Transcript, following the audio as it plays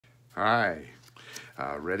Hi.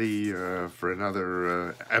 Ready for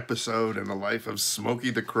another episode in the life of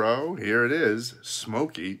Smoky the Crow? Here it is.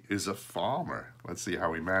 Smoky is a farmer. Let's see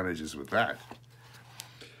how he manages with that.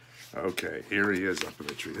 Okay, here he is up in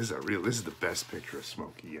the tree. This is the best picture of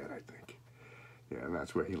Smoky yet, I think. Yeah, and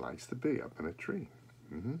that's where he likes to be, up in a tree.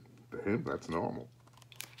 To him, that's normal.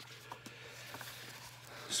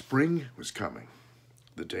 Spring was coming.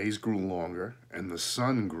 The days grew longer, and the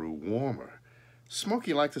sun grew warmer.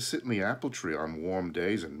 Smoky liked to sit in the apple tree on warm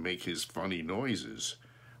days and make his funny noises.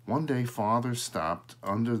 One day, Father stopped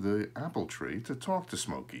under the apple tree to talk to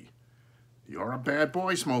Smoky. "You're a bad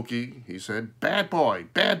boy, Smoky," he said. "Bad boy,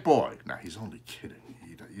 bad boy." Now, he's only kidding.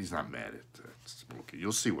 He's not mad at Smoky.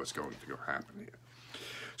 You'll see what's going to happen here.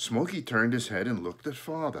 Smoky turned his head and looked at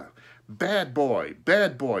Father. Bad boy,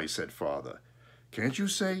 said Father. "Can't you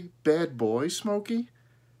say bad boy, Smoky?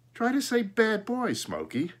 Try to say bad boy,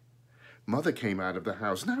 Smoky." Mother came out of the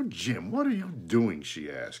house. "Now, Jim, what are you doing?" she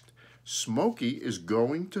asked. "Smoky is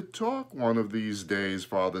going to talk one of these days,"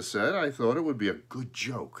 Father said. "I thought it would be a good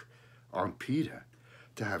joke on Peter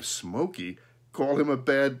to have Smoky call him a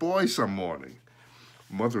bad boy some morning."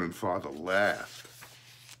 Mother and Father laughed.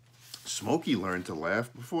 Smoky learned to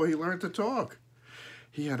laugh before he learned to talk.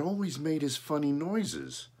 He had always made his funny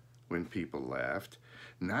noises when people laughed.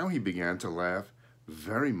 Now he began to laugh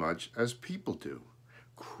very much as people do.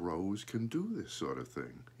 Crows can do this sort of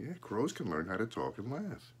thing. Yeah, crows can learn how to talk and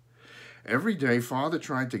laugh. Every day, Father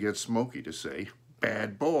tried to get Smoky to say,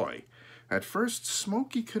 "Bad boy." At first,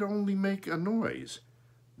 Smoky could only make a noise.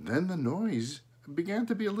 Then the noise began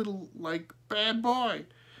to be a little like "bad boy."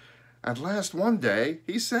 At last, one day,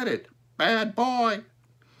 he said it, "Bad boy."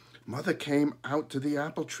 Mother came out to the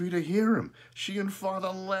apple tree to hear him. She and Father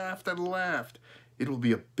laughed and laughed. "It will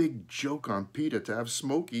be a big joke on Peter to have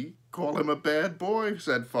Smoky call him a bad boy,"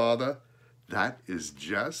 said Father. That is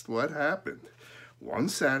just what happened. One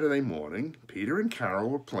Saturday morning, Peter and Carol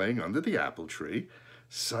were playing under the apple tree.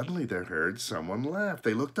 Suddenly they heard someone laugh.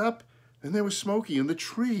 They looked up, and there was Smoky in the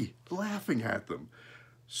tree, laughing at them.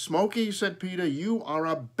 "Smoky," said Peter, "you are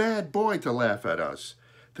a bad boy to laugh at us."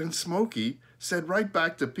 Then Smoky said right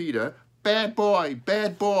back to Peter, "Bad boy,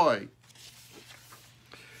 bad boy."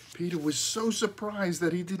 Peter was so surprised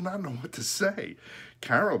that he did not know what to say.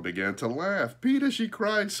 Carol began to laugh. "Peter," she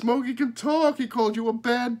cried, "Smoky can talk. He called you a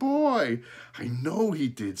bad boy." "I know he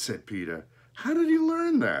did," said Peter. "How did he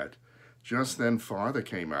learn that?" Just then Father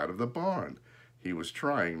came out of the barn. He was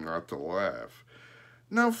trying not to laugh.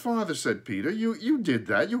 "Now, Father," said Peter, you did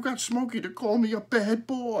that. You got Smoky to call me a bad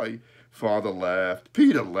boy." Father laughed.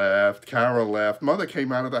 Peter laughed. Carol laughed. Mother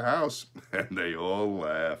came out of the house, and they all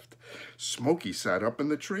laughed. Smoky sat up in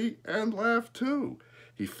the tree and laughed too.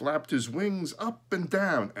 He flapped his wings up and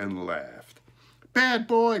down and laughed. "Bad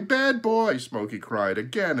boy, Smoky cried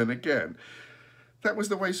again and again. That was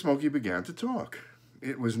the way Smoky began to talk.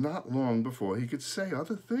 It was not long before he could say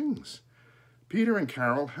other things. Peter and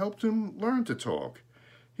Carol helped him learn to talk.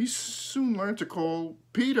 He soon learned to call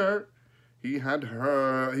Peter. He had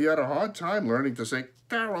a hard time learning to say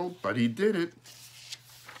Carol, but he did it.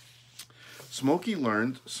 Smoky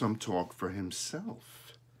learned some talk for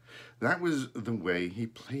himself. That was the way he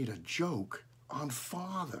played a joke on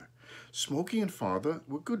Father. Smoky and Father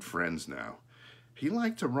were good friends now. He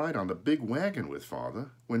liked to ride on the big wagon with Father.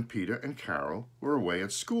 When Peter and Carol were away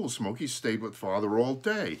at school, Smoky stayed with Father all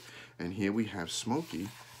day. And here we have Smoky,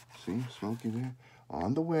 see Smoky there,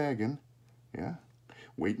 on the wagon, yeah,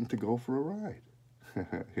 waiting to go for a ride.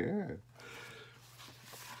 Yeah.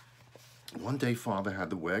 One day, Father had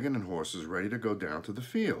the wagon and horses ready to go down to the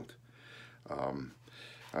field.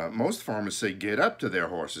 Most farmers say get up to their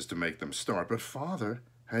horses to make them start, but Father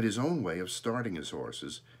had his own way of starting his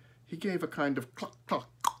horses. He gave a kind of cluck, cluck,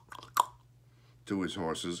 cluck to his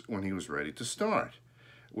horses when he was ready to start.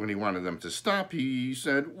 When he wanted them to stop, he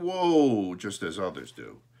said, "Whoa," just as others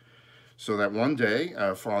do. So that one day,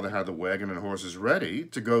 Father had the wagon and horses ready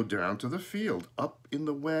to go down to the field. Up in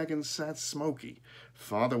the wagon sat Smoky.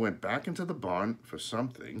 Father went back into the barn for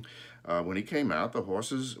something. When he came out, the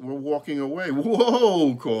horses were walking away.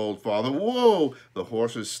 "Whoa," called Father, "whoa." The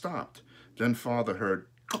horses stopped. Then Father heard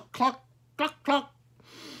cluck, cluck, cluck, cluck.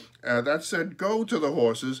 That said, "Go" to the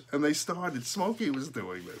horses, and they started. Smoky was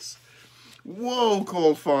doing this. "Whoa,"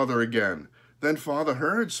 called Father again. Then Father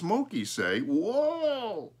heard Smoky say,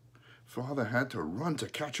 "Whoa." Father had to run to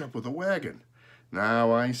catch up with the wagon.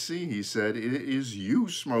 "Now I see," he said. "It is you,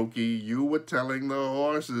 Smoky. You were telling the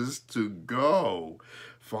horses to go."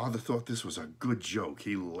 Father thought this was a good joke.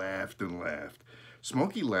 He laughed and laughed.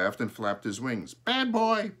 Smoky laughed and flapped his wings. Bad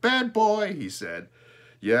boy, he said.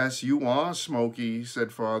 "Yes, you are, Smoky,"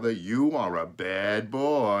 said Father. "You are a bad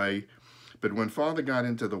boy." But when Father got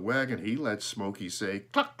into the wagon, he let Smoky say,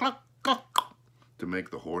 "Cluck, cluck, cluck," to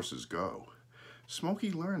make the horses go.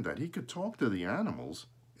 Smoky learned that he could talk to the animals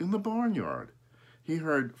in the barnyard. He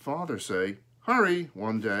heard Father say, "Hurry,"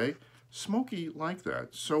 one day. Smoky liked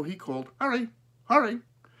that, so he called, "Hurry, hurry,"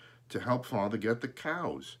 to help Father get the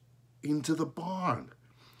cows into the barn.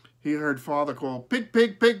 He heard Father call, "Pig,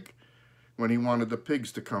 pig, pig," when he wanted the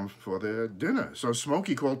pigs to come for their dinner. So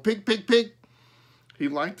Smoky called, "Pig, pig, pig." He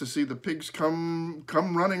liked to see the pigs come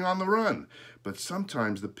running on the run. But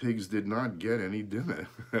sometimes the pigs did not get any dinner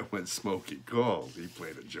when Smoky called. He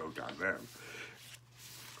played a joke on them.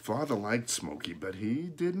 Father liked Smoky, but he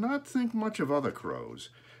did not think much of other crows.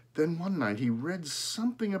 Then one night he read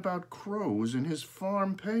something about crows in his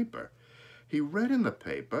farm paper. He read in the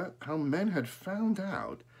paper how men had found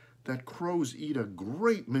out that crows eat a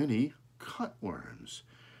great many cutworms.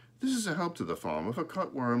 This is a help to the farmer, for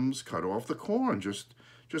cutworms cut off the corn just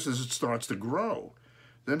as it starts to grow.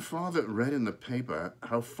 Then Father read in the paper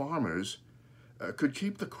how farmers could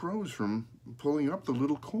keep the crows from pulling up the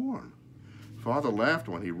little corn. Father laughed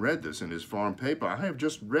when he read this in his farm paper. "I have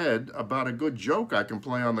just read about a good joke I can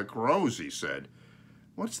play on the crows," he said.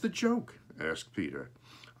 "What's the joke?" asked Peter.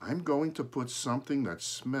 "I'm going to put something that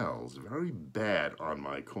smells very bad on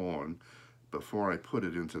my corn before I put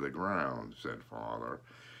it into the ground," said Father.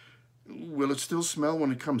 "Will it still smell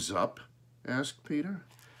when it comes up?" asked Peter.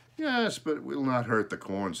 "Yes, but it will not hurt the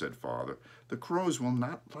corn," said Father. "The crows will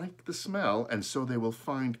not like the smell, and so they will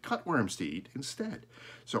find cutworms to eat instead.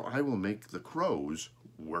 So I will make the crows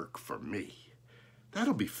work for me."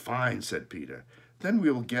 "That'll be fine," said Peter. "Then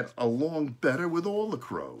we will get along better with all the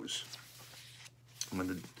crows."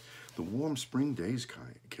 When the warm spring days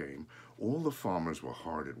came, all the farmers were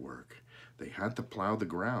hard at work. They had to plow the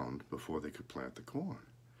ground before they could plant the corn.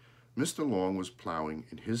 Mr. Long was plowing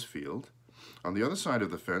in his field. On the other side of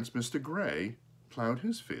the fence, Mr. Gray plowed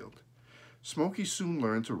his field. Smoky soon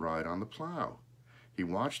learned to ride on the plow. He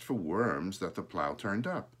watched for worms that the plow turned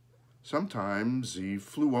up. Sometimes he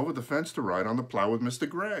flew over the fence to ride on the plow with Mr.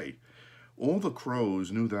 Gray. All the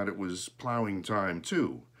crows knew that it was plowing time,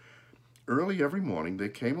 too. Early every morning, they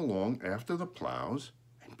came along after the plows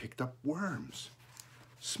and picked up worms.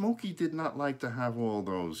 Smoky did not like to have all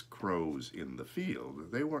those crows in the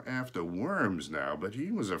field. They were after worms now, but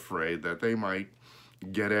he was afraid that they might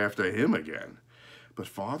get after him again. But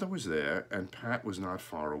Father was there, and Pat was not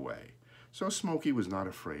far away, so Smoky was not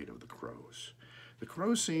afraid of the crows. The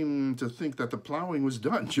crows seemed to think that the plowing was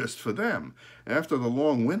done just for them. After the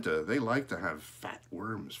long winter, they liked to have fat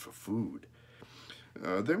worms for food.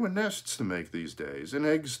 There were nests to make these days, and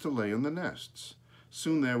eggs to lay in the nests.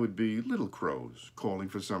 Soon there would be little crows calling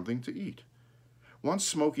for something to eat. Once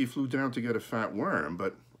Smoky flew down to get a fat worm,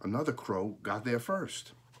 but another crow got there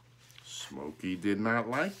first. Smoky did not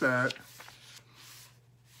like that.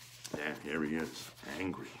 And here he is,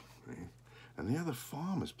 angry. And the other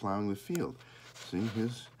farmer's plowing the field. See,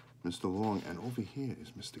 here's Mr. Long, and over here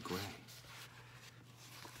is Mr. Gray.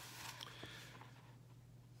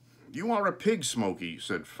 "You are a pig, Smoky,"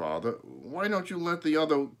 said Father. "Why don't you let the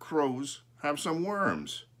other crows have some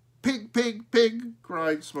worms?" "Pig, pig, pig,"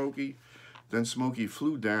 cried Smoky. Then Smoky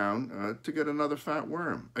flew down to get another fat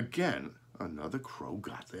worm. Again, another crow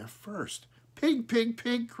got there first. "Pig, pig,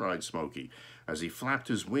 pig," cried Smoky as he flapped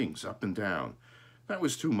his wings up and down. That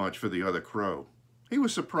was too much for the other crow. He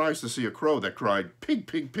was surprised to see a crow that cried, "Pig,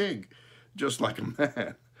 pig, pig," just like a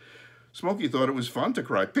man. Smoky thought it was fun to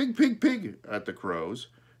cry, "Pig, pig, pig," at the crows.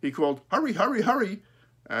 He called, "Hurry, hurry, hurry,"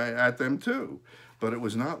 at them too. But it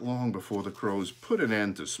was not long before the crows put an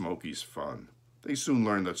end to Smoky's fun. They soon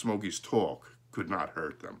learned that Smoky's talk could not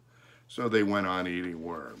hurt them, so they went on eating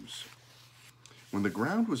worms. When the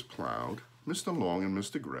ground was plowed, Mr. Long and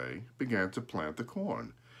Mr. Gray began to plant the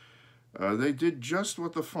corn. They did just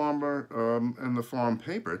what the farmer and the farm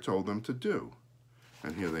paper told them to do.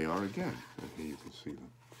 And here they are again. And here you can see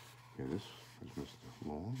them. Here, this is Mr.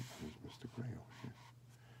 Long, and here's Mr. Gray over here.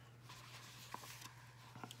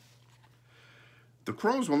 "The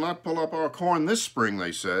crows will not pull up our corn this spring,"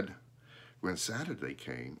 they said. When Saturday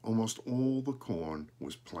came, almost all the corn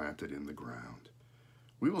was planted in the ground.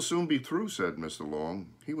 "We will soon be through," said Mr.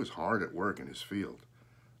 Long. He was hard at work in his field.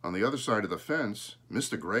 On the other side of the fence,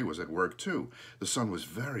 Mr. Gray was at work too. The sun was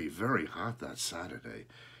very, very hot that Saturday.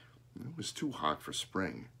 It was too hot for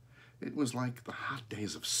spring. It was like the hot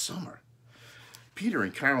days of summer. Peter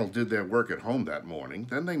and Carol did their work at home that morning.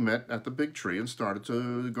 Then they met at the big tree and started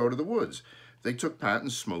to go to the woods. They took Pat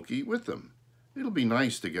and Smoky with them. "It'll be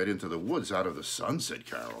nice to get into the woods out of the sun," said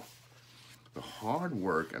Carol. The hard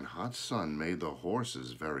work and hot sun made the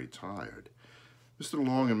horses very tired. Mr.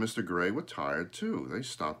 Long and Mr. Gray were tired too. They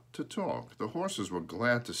stopped to talk. The horses were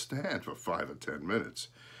glad to stand for 5 or 10 minutes.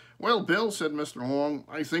 "Well, Bill," said Mr. Long,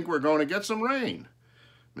 "I think we're going to get some rain."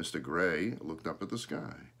 Mr. Gray looked up at the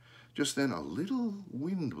sky. Just then a little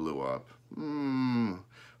wind blew up.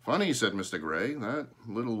 Funny," said Mr. Gray. "That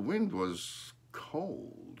little wind was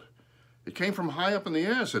cold." "It came from high up in the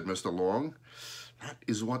air," said Mr. Long. "That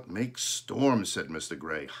is what makes storms," said Mr.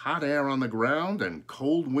 Gray. "Hot air on the ground and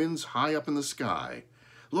cold winds high up in the sky.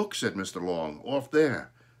 Look," said Mr. Long, "off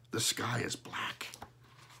there. The sky is black."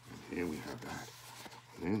 And here we have that.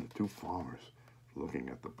 And the two farmers looking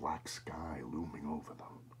at the black sky looming over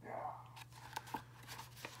them. Yeah.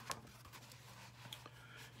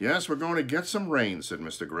 "Yes, we're going to get some rain," said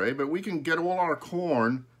Mr. Gray, "but we can get all our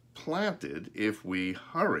corn planted if we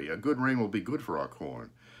hurry. A good rain will be good for our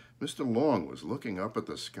corn." Mr. Long was looking up at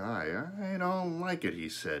the sky. "I don't like it," he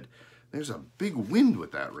said. "There's a big wind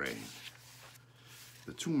with that rain."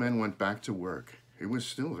 The two men went back to work. It was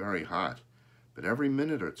still very hot, but every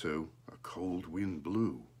minute or two, a cold wind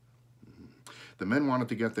blew. The men wanted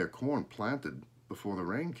to get their corn planted before the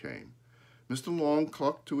rain came. Mr. Long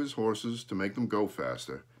clucked to his horses to make them go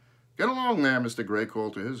faster. "Get along there," Mr. Gray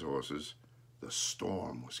called to his horses. The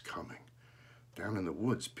storm was coming. Down in the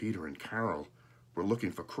woods, Peter and Carol were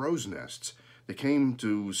looking for crow's nests. They came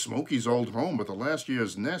to Smoky's old home, but the last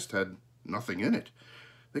year's nest had nothing in it.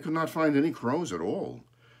 They could not find any crows at all.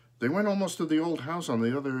 They went almost to the old house on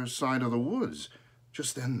the other side of the woods.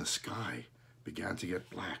 Just then the sky began to get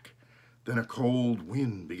black. Then a cold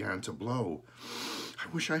wind began to blow. "I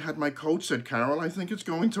wish I had my coat," said Carol. "I think it's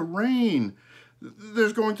going to rain."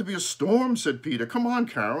 "There's going to be a storm," said Peter. "Come on,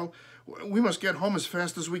 Carol. We must get home as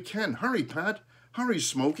fast as we can. Hurry, Pat. Hurry,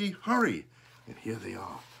 Smoky. Hurry." And here they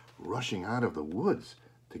are, rushing out of the woods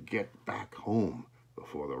to get back home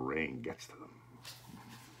before the rain gets to them.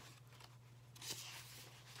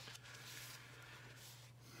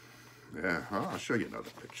 Yeah, I'll show you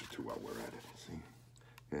another picture, too, while we're at it. See,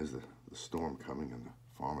 there's the storm coming and the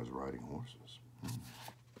farmers riding horses.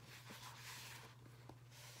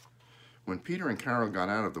 When Peter and Carol got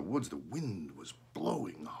out of the woods, the wind was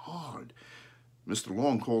blowing hard. Mr.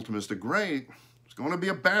 Long called to Mr. Gray, "It's going to be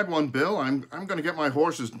a bad one, Bill. I'm going to get my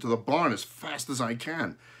horses into the barn as fast as I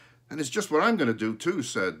can." "And it's just what I'm going to do, too,"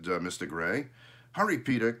 said Mr. Gray. "Hurry,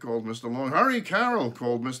 Peter," called Mr. Long. "Hurry, Carol,"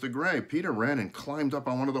 called Mr. Gray. Peter ran and climbed up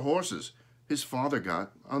on one of the horses. His father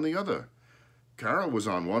got on the other. Carol was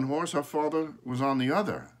on one horse. Her father was on the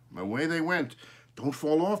other. Away they went. "Don't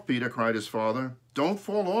fall off, Peter," cried his father. "Don't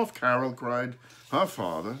fall off, Carol," cried her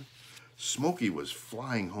father. Smoky was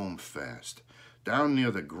flying home fast. Down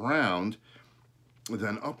near the ground,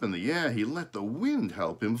 then up in the air, he let the wind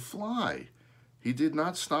help him fly. He did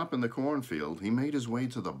not stop in the cornfield. He made his way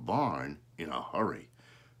to the barn in a hurry.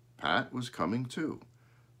 Pat was coming too,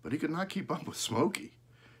 but he could not keep up with Smoky.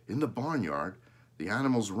 In the barnyard, the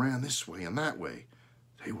animals ran this way and that way.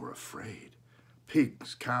 They were afraid.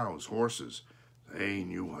 Pigs, cows, horses, they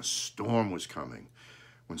knew a storm was coming.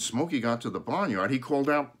 When Smoky got to the barnyard, he called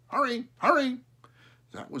out, "Hurry, hurry!"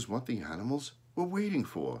 That was what the animals were waiting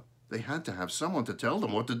for. They had to have someone to tell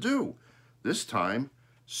them what to do. This time,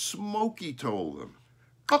 Smoky told them.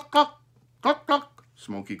 "Cluck, cluck, cluck, cluck,"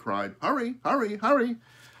 Smoky cried. "Hurry, hurry, hurry!"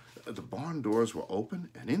 The barn doors were open,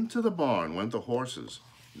 and into the barn went the horses.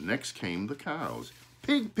 Next came the cows.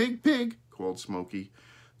 "Pig, pig, pig," called Smoky.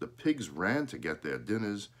 The pigs ran to get their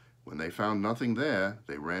dinners. When they found nothing there,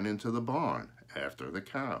 they ran into the barn after the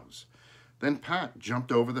cows. Then Pat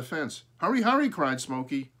jumped over the fence. "Hurry, hurry," cried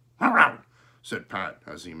Smoky. "Hurrah!" said Pat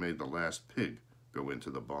as he made the last pig go into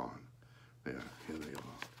the barn. Yeah, here they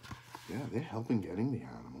are. Yeah, they're helping getting the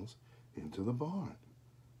animals into the barn.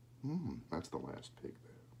 That's the last pig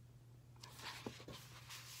there.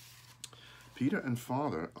 Peter and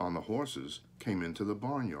Father on the horses came into the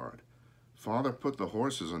barnyard. Father put the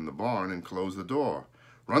horses in the barn and closed the door.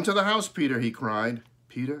 "Run to the house, Peter," he cried.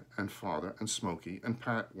 Peter and Father and Smoky and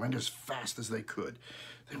Pat went as fast as they could.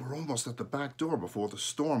 They were almost at the back door before the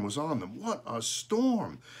storm was on them. What a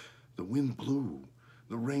storm! The wind blew.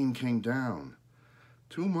 The rain came down.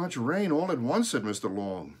 "Too much rain all at once," said Mr.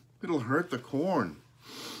 Long. "It'll hurt the corn.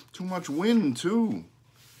 Too much wind, too."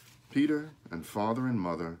 Peter and Father and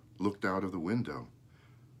Mother looked out of the window.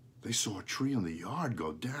 They saw a tree in the yard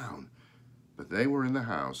go down, but they were in the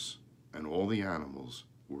house, and all the animals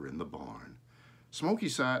were in the barn. Smoky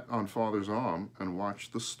sat on Father's arm and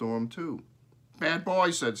watched the storm, too. "Bad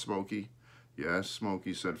boy," said Smoky. "Yes,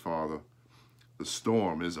 Smoky," said Father. "The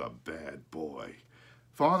storm is a bad boy."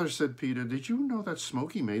 "Father," said Peter, "did you know that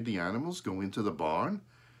Smoky made the animals go into the barn?"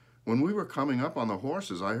 When we were coming up on the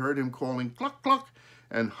horses, I heard him calling, cluck, cluck,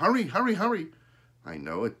 and hurry, hurry, hurry. I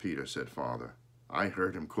know it, Peter, said Father. I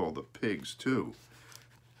heard him call the pigs, too.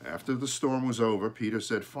 After the storm was over, Peter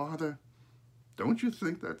said, Father, don't you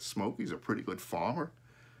think that Smoky's a pretty good farmer?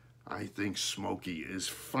 I think Smoky is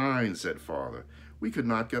fine, said Father. We could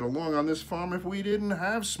not get along on this farm if we didn't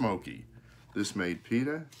have Smoky. This made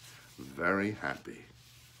Peter very happy.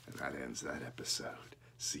 And that ends that episode.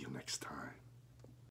 See you next time.